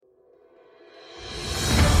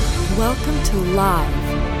Welcome to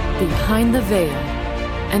Live, Behind the Veil,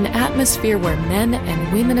 an atmosphere where men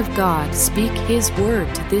and women of God speak His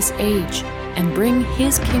word to this age and bring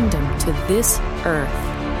His kingdom to this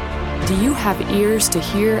earth. Do you have ears to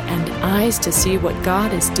hear and eyes to see what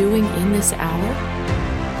God is doing in this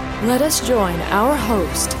hour? Let us join our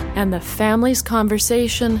host and the family's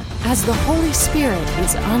conversation as the Holy Spirit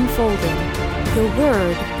is unfolding the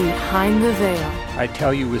Word behind the veil. I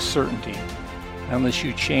tell you with certainty, unless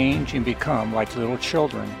you change and become like little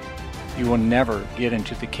children, you will never get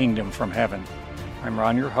into the kingdom from heaven. I'm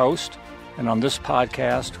Ron, your host, and on this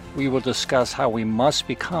podcast, we will discuss how we must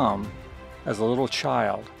become as a little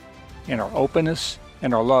child in our openness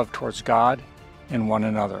and our love towards God and one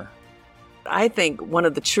another. I think one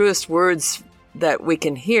of the truest words that we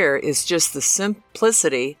can hear is just the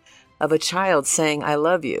simplicity of a child saying, I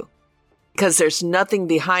love you. Because there's nothing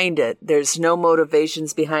behind it. There's no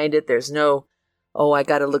motivations behind it. There's no, oh, I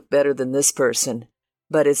got to look better than this person.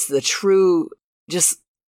 But it's the true, just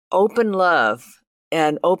open love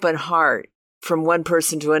and open heart from one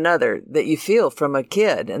person to another that you feel from a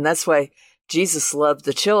kid. And that's why Jesus loved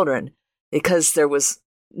the children, because there was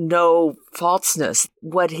no falseness.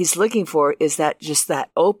 What He's looking for is that just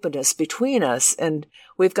that openness between us. And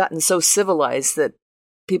we've gotten so civilized that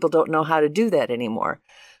people don't know how to do that anymore,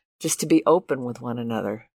 just to be open with one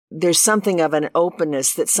another. There's something of an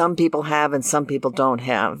openness that some people have and some people don't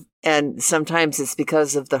have. And sometimes it's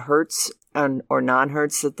because of the hurts or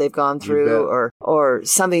non-hurts that they've gone through or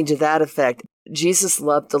something to that effect. Jesus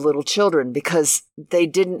loved the little children because they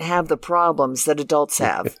didn't have the problems that adults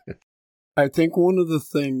have. I think one of the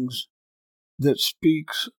things that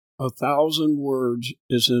speaks 1,000 words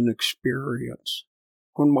is an experience.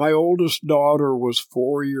 When my oldest daughter was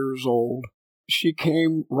 4 years old, she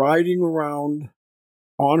came riding around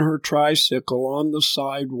on her tricycle on the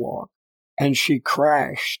sidewalk, and she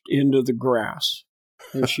crashed into the grass.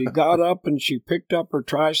 And she got up and she picked up her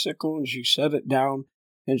tricycle and she set it down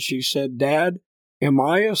and she said, Dad, am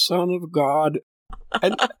I a son of God?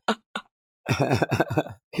 And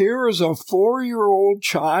here is a 4-year-old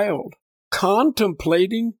child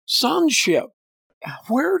contemplating sonship.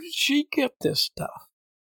 Where did she get this stuff?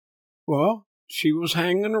 Well, she was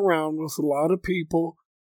hanging around with a lot of people.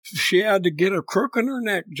 She had to get a crook in her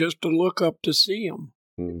neck just to look up to see him.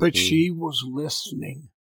 Mm-hmm. But she was listening.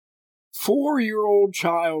 4-year-old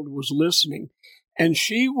child was listening. And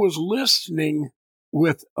she was listening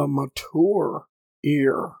with a mature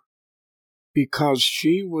ear because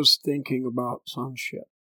she was thinking about sonship.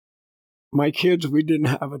 My kids, we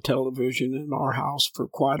didn't have a television in our house for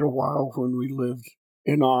quite a while when we lived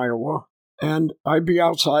in Iowa. And I'd be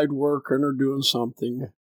outside working or doing something.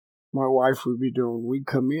 My wife would be doing. We'd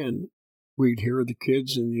come in. We'd hear the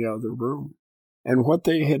kids in the other room. And what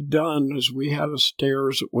they had done is we had a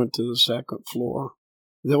stairs that went to the second floor.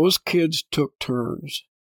 Those kids took turns.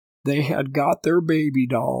 They had got their baby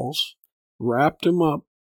dolls, wrapped them up,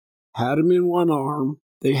 had them in one arm.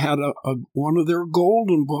 They had one of their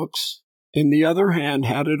golden books in the other hand,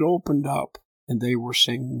 had it opened up, and they were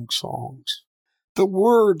singing songs. The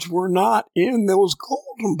words were not in those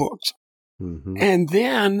golden books. Mm-hmm. And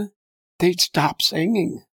then they'd stop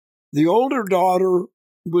singing. The older daughter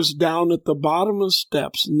was down at the bottom of the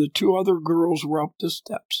steps, and the two other girls were up the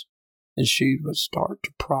steps. And she would start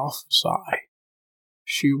to prophesy.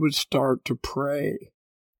 She would start to pray.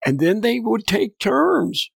 And then they would take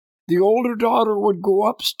turns. The older daughter would go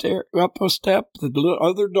up a step, the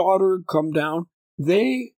other daughter would come down.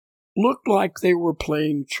 They looked like they were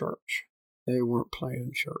playing church. They weren't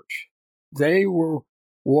playing church. They were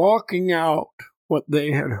walking out what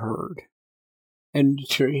they had heard. And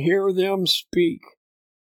to hear them speak,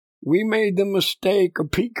 we made the mistake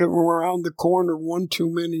of peeking around the corner one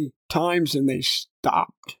too many times and they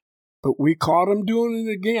stopped. But we caught them doing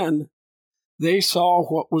it again. They saw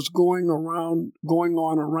what was going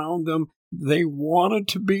on around them. They wanted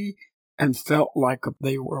to be and felt like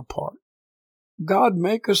they were a part. God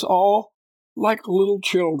make us all like little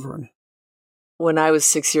children. When I was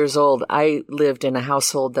 6 years old, I lived in a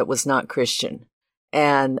household that was not Christian.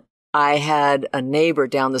 And I had a neighbor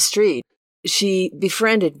down the street. She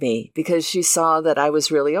befriended me because she saw that I was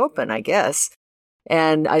really open, I guess.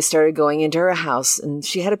 And I started going into her house, and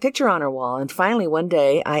she had a picture on her wall. And finally, one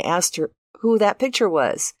day, I asked her who that picture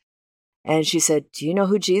was. And she said, do you know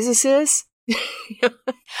who Jesus is?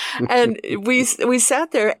 And we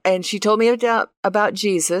sat there, and she told me about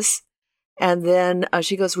Jesus. And then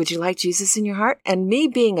she goes, would you like Jesus in your heart? And me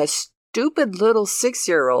being a stupid little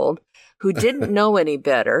 6-year-old who didn't know any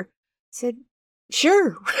better, said,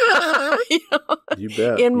 sure. You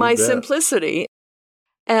bet. In my simplicity.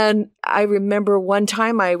 And I remember one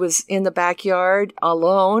time I was in the backyard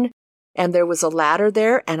alone, and there was a ladder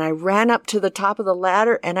there, and I ran up to the top of the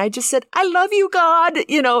ladder, and I just said, I love you, God,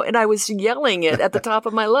 and I was yelling it at the top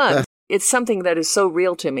of my lungs. It's something that is so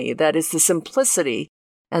real to me. That is the simplicity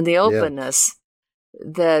and the openness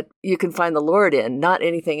that you can find the Lord in, not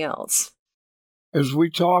anything else. As we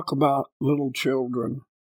talk about little children,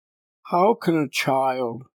 how can a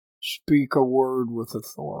child speak a word with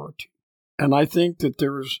authority? And I think that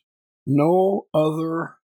there's no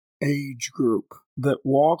other age group that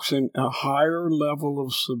walks in a higher level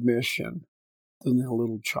of submission than a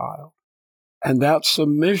little child. And that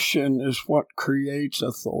submission is what creates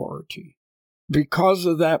authority. Because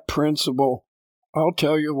of that principle, I'll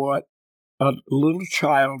tell you what, a little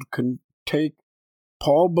child can take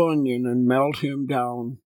Paul Bunyan and melt him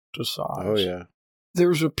down to size. Oh, yeah.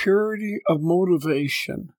 There's a purity of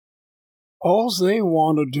motivation. All they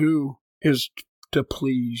want to do is to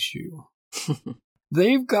please you.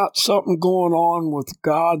 They've got something going on with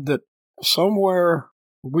God that somewhere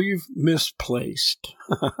we've misplaced.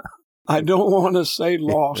 I don't want to say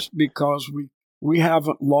lost because we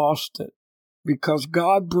haven't lost it. Because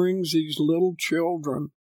God brings these little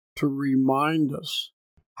children to remind us,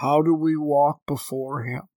 how do we walk before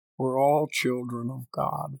Him? We're all children of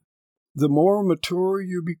God. The more mature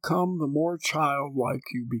you become, the more childlike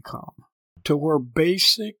you become. To where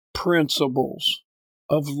basic principles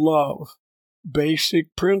of love,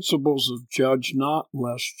 basic principles of judge not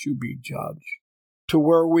lest you be judged, to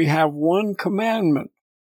where we have one commandment,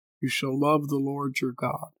 you shall love the Lord your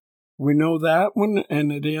God. We know that one,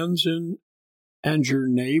 and it ends in, and your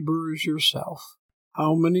neighbor is yourself.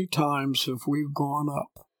 How many times have we gone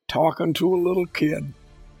up talking to a little kid,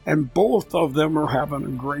 and both of them are having a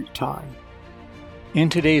great time? In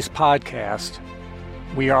today's podcast,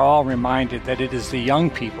 we are all reminded that it is the young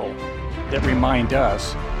people that remind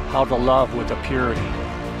us how to love with a purity,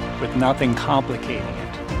 with nothing complicating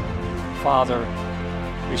it. Father,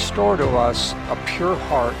 restore to us a pure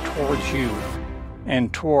heart towards you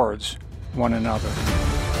and towards one another.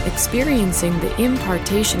 Experiencing the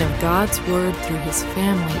impartation of God's Word through His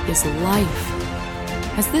family is life.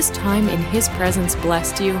 Has this time in His presence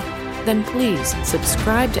blessed you? Then please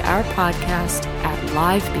subscribe to our podcast at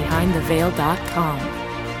livebehindtheveil.com.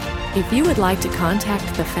 If you would like to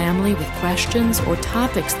contact the family with questions or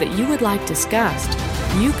topics that you would like discussed,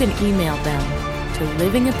 you can email them to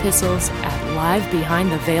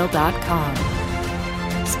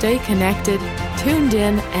livingepistles@livebehindtheveil.com. Stay connected, tuned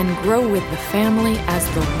in, and grow with the family as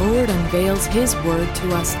the Lord unveils His Word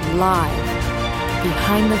to us live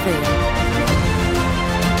behind the veil.